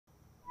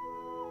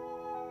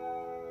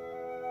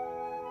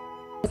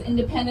as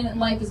independent in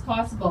life as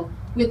possible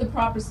with the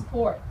proper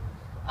support.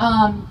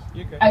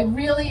 I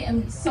really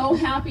am so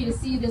happy to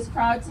see this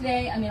crowd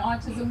today. I mean,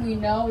 autism, we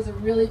know, is a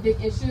really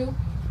big issue,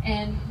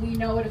 and we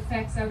know it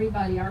affects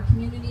everybody. Our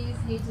communities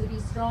need to be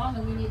strong,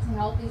 and we need to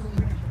help these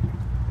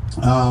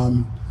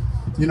individuals.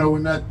 You know, we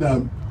met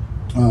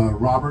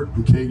Robert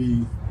and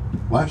Katie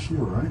last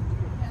year, right?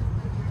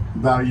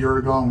 About a year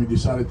ago, and we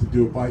decided to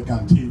do a bike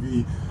on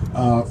TV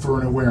for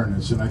an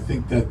awareness. And I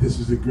think that this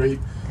is a great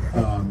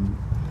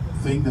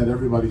thing that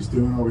everybody's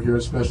doing over here,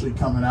 especially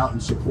coming out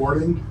and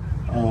supporting.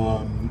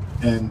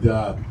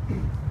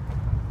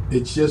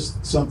 It's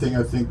just something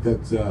I think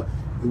that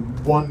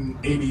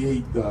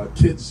 188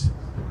 kids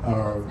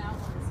are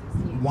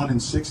 1 in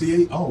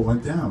 68. Oh,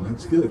 went down.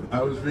 That's good.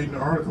 I was reading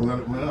an article that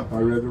it went up. I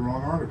read the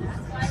wrong article.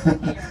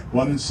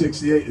 1 in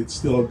 68. It's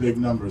still a big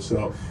number.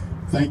 So,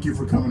 thank you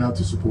for coming out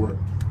to support.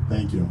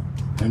 Thank you,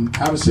 and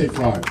have a safe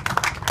ride.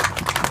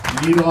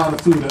 You eat a lot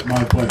of food at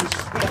my place,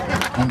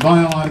 and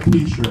buy a lot of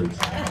T-shirts.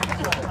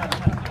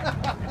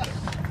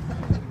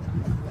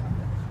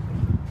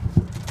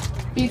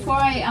 Before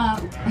I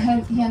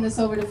hand this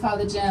over to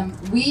Father Jim,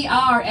 we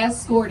are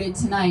escorted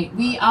tonight.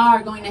 We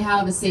are going to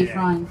have a safe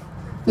run.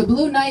 The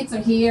Blue Knights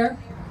are here,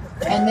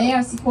 and they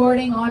are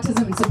supporting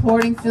autism and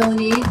supporting Phil in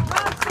Need,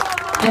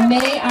 and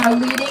they are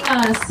leading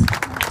us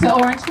to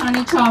Orange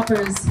County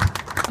Choppers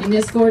in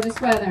this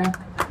gorgeous weather.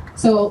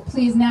 So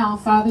please now,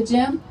 Father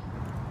Jim.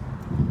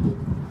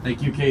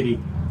 Thank you, Katie.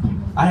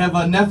 I have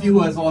a nephew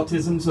who has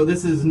autism, so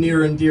this is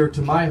near and dear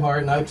to my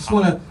heart, and I just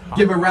want to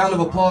give a round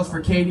of applause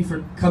for Katie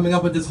for coming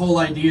up with this whole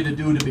idea to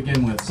do to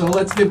begin with. So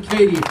let's give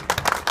Katie.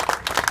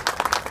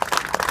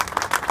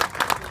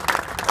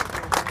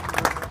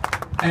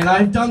 And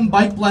I've done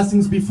bike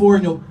blessings before,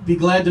 and you'll be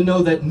glad to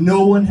know that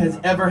no one has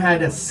ever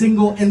had a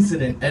single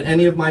incident at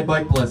any of my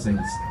bike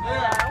blessings.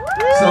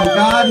 So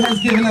God has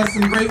given us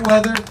some great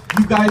weather.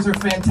 You guys are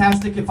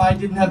fantastic. If I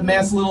didn't have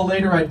Mass a little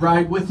later, I'd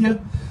ride with you.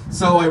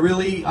 So I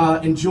really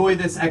enjoy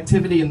this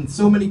activity, and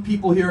so many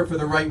people here for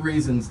the right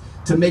reasons,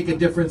 to make a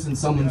difference in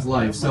someone's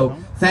life. So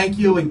thank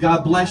you, and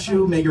God bless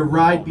you. May your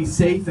ride be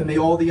safe, and may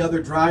all the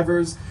other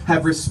drivers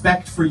have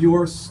respect for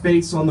your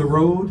space on the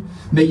road.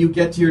 May you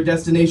get to your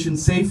destination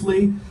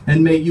safely,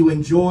 and may you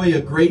enjoy a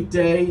great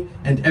day,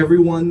 and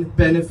everyone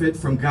benefit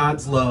from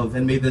God's love.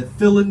 And may the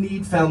Phil in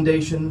Need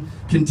Foundation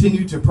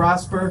continue to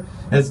prosper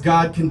as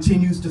God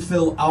continues to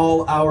fill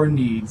all our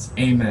needs.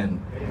 Amen.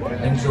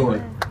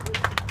 Enjoy.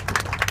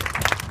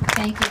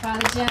 Thank you,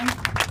 Father Jim.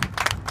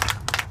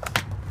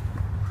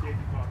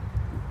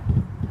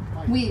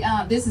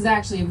 This is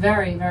actually a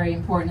very, very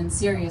important and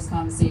serious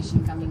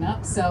conversation coming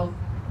up, so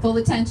full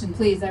attention,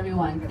 please,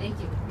 everyone. Thank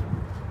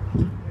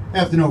you.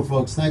 Afternoon,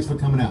 folks. Thanks for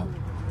coming out.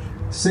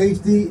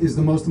 Safety is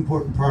the most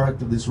important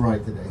product of this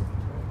ride today.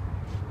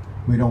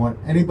 We don't want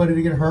anybody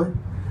to get hurt.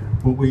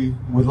 What we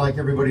would like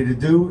everybody to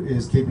do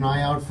is keep an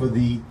eye out for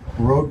the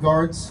road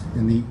guards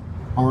in the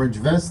orange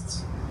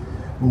vests.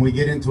 When we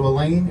get into a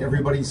lane,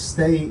 everybody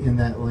stay in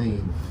that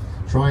lane.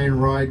 Try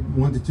and ride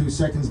 1 to 2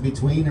 seconds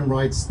between and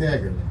ride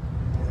staggered.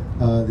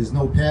 There's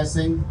no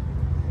passing.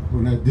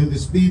 We're going to do the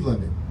speed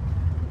limit.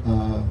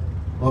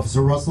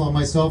 Officer Russell and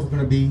myself are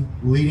going to be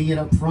leading it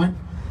up front,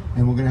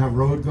 and we're going to have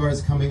road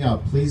guards coming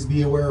up. Please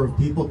be aware of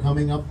people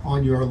coming up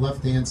on your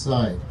left-hand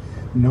side.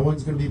 No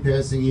one's going to be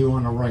passing you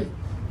on the right.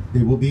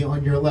 They will be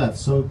on your left.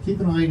 So keep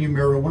an eye in your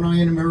mirror. One eye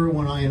in the mirror,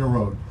 one eye in the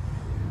road.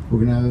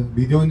 We're going to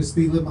be doing the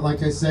speed limit,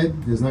 like I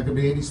said. There's not going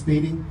to be any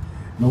speeding,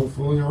 no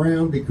fooling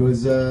around,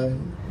 because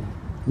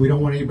we don't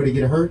want anybody to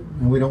get hurt,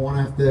 and we don't want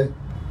to have to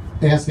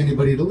ask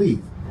anybody to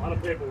leave. A lot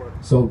of paperwork.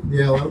 So,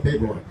 yeah, a lot of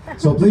paperwork.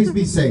 So please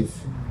be safe.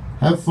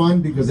 Have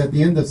fun, because at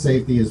the end of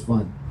safety is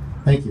fun.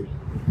 Thank you.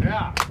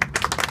 Yeah.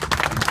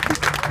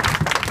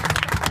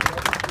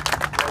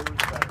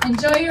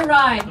 Enjoy your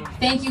ride.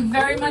 Thank you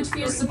very much for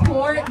your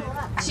support.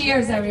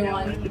 Cheers,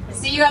 everyone.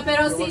 See you up at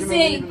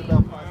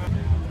OCC.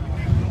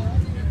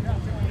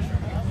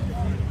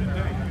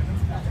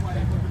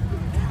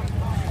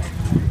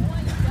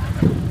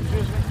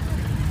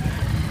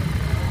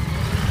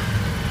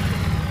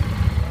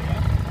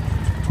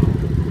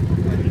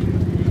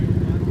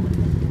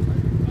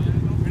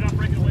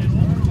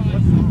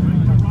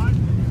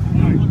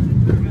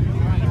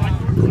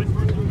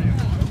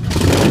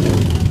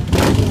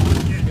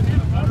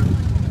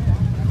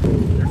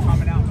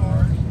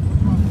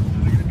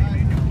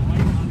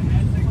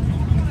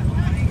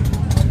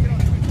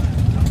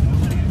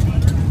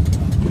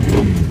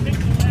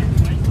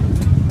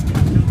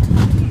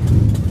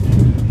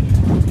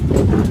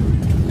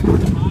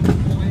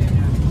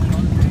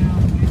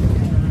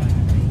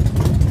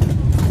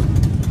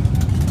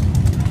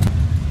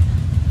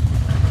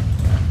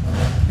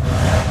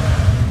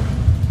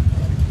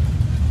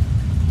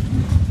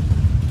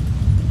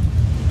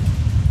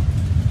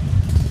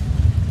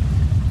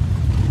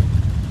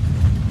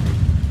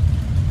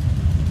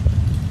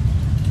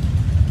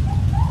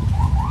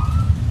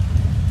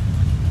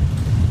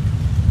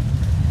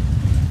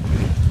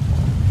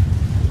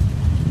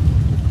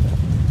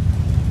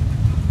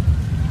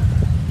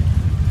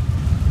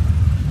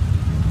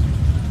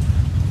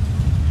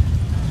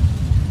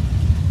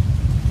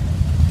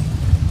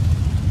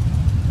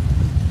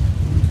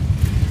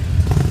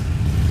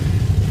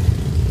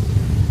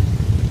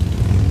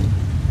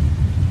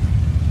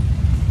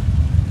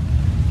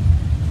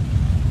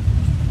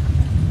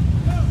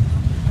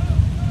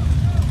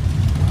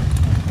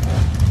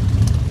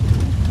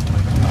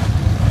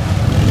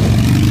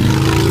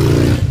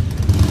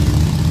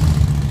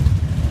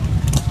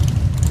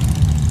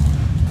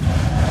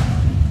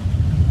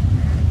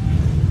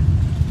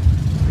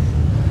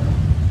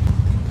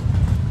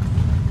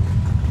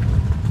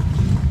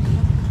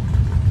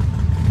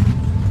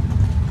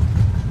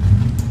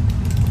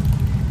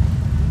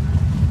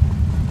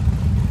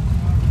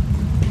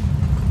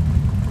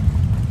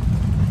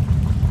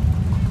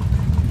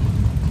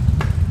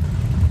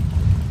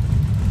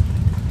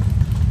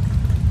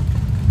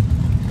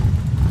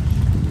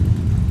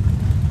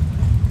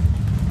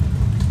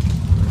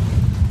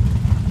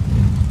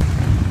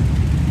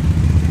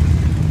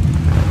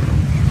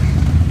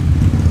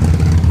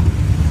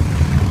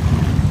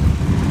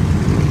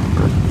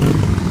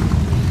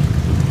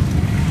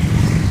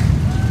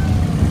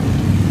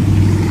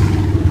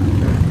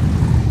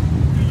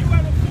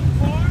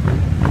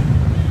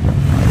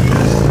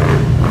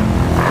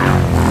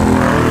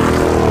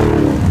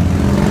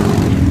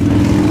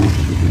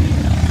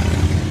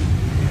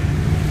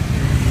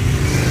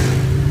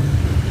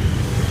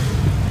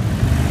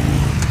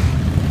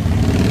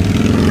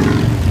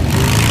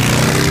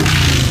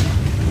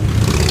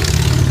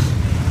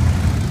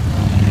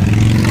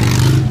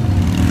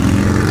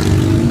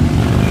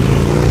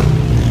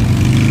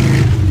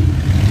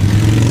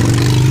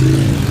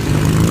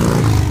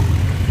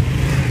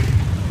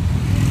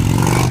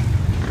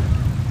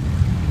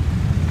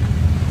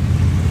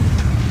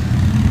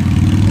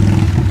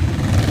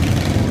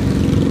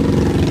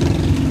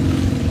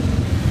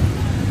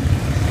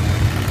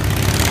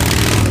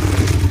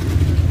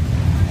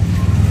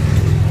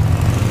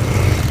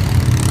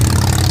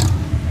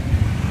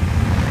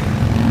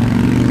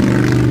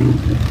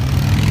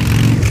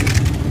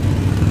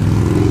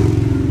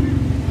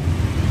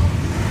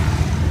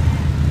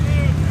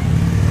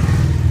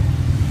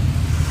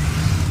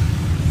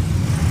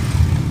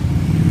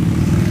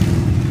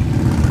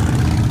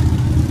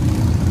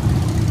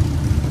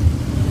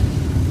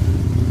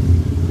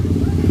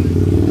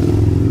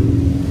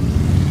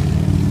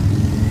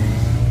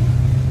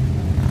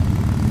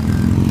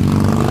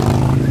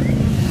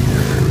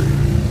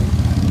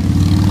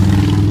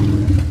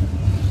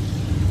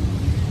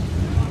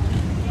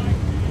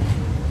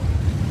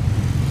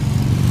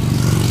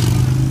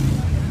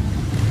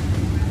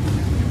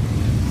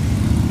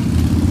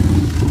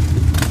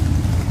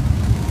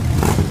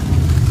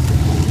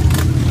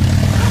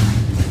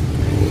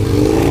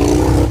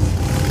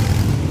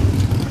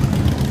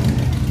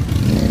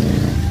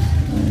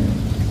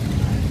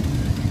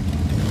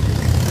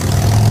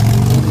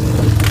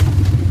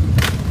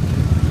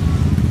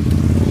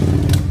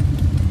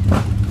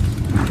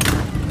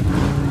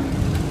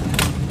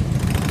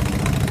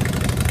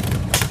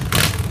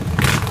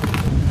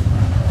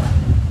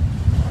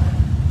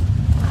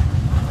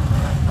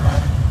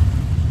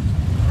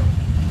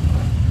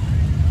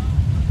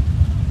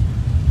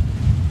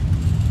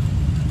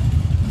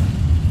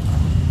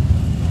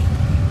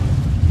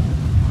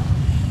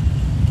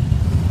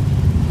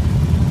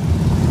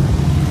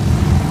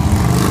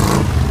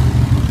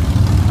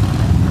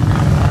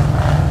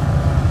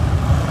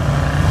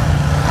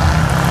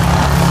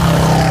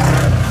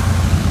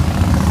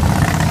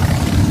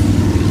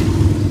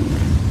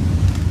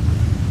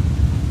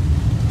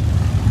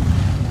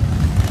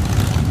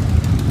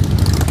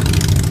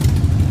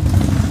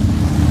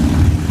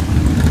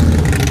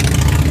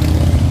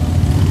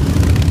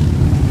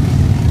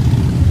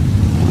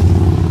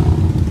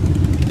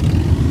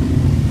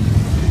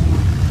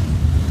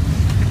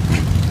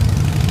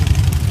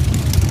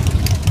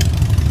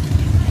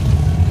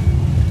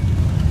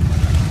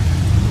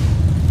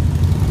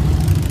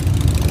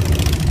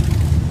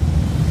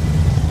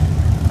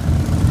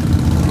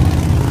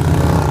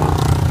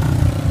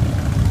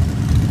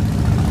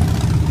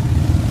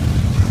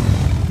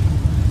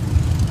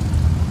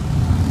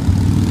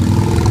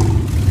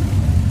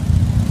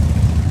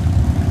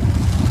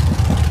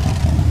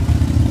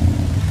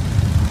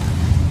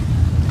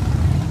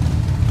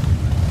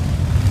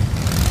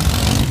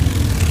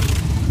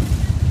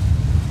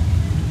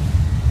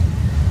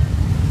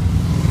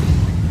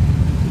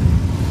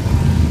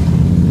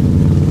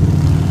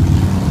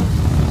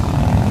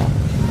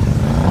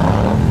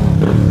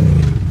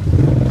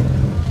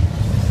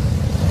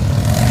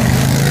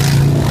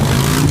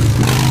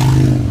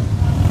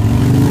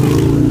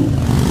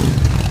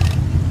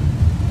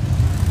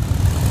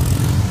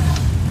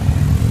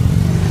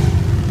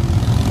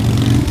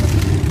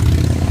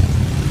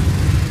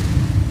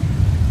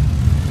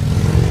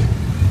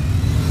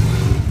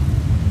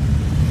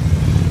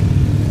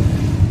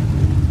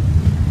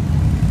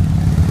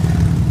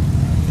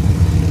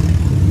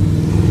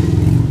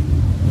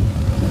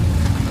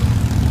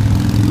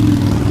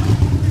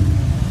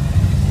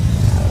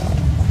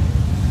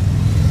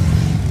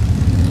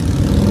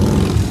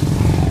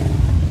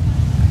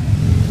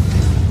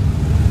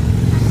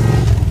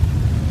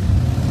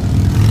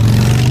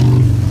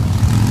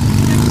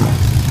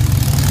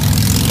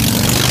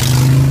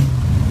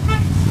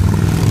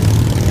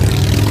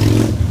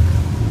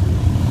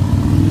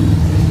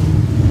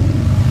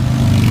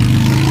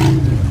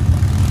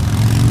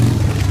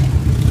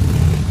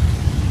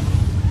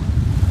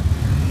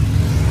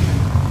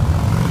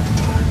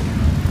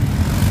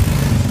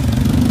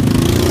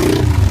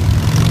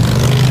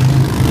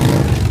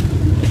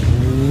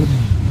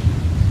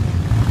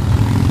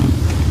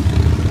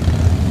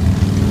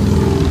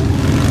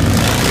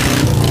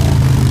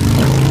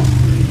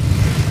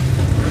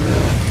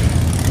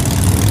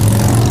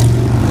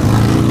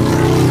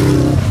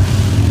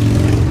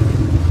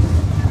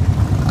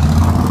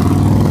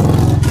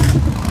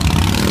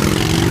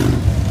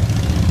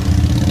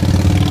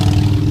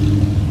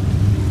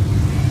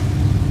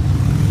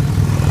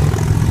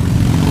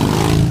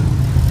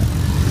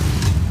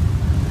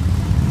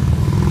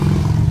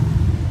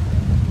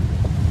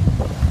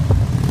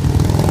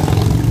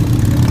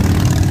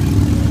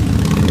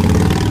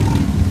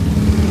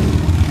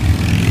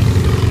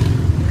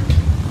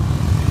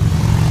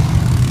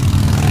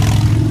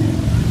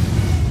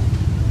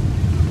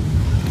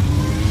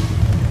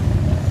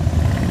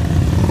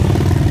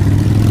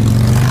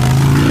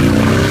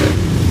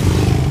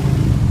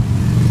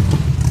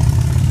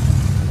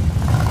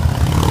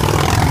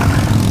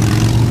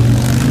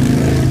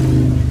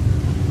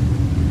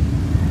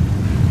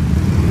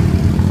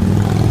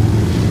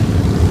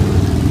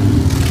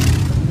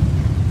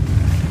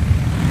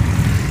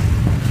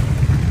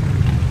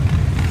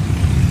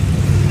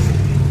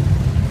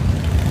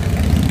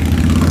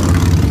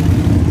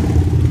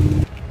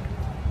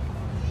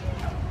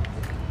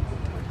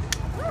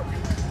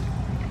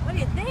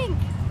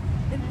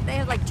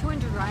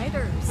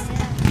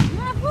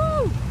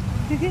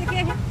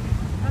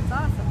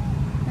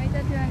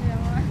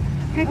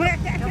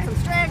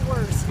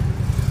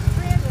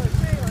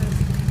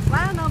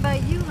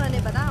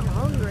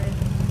 hungry.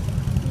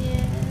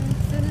 Yeah.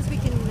 As soon as we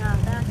can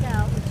back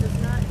out, which is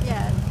not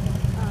yet,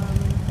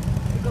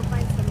 we go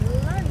find some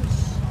lunch.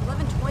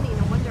 11:20.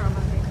 No wonder I'm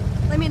hungry.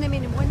 I mean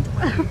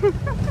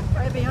 1:20.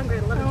 I'd be hungry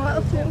at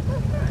 11:20 too.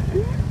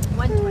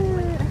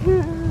 1:20.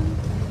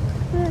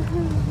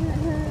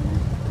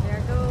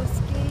 There goes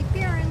Ski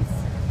Parents.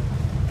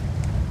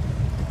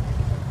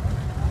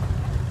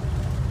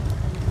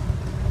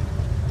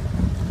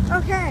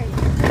 Okay,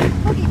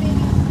 Boogie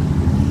Baby.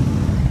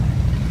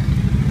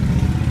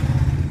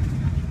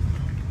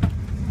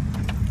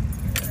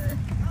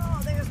 Oh,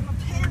 there's my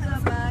pen in the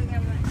bag.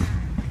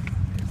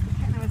 There's the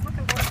pen I was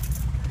looking for.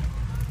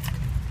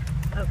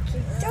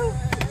 Okay,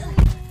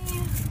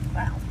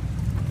 wow.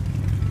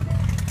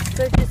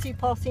 So did you see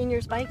Paul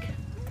Sr.'s bike?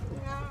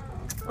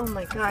 Oh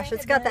my gosh,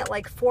 it's got that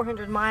like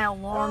 400-mile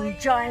long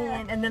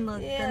giant, and then the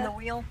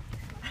wheel.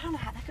 I don't know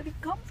how that could be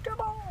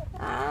comfortable.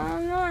 I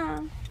don't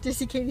know. Did you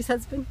see Katie's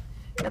husband?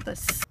 Got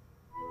this.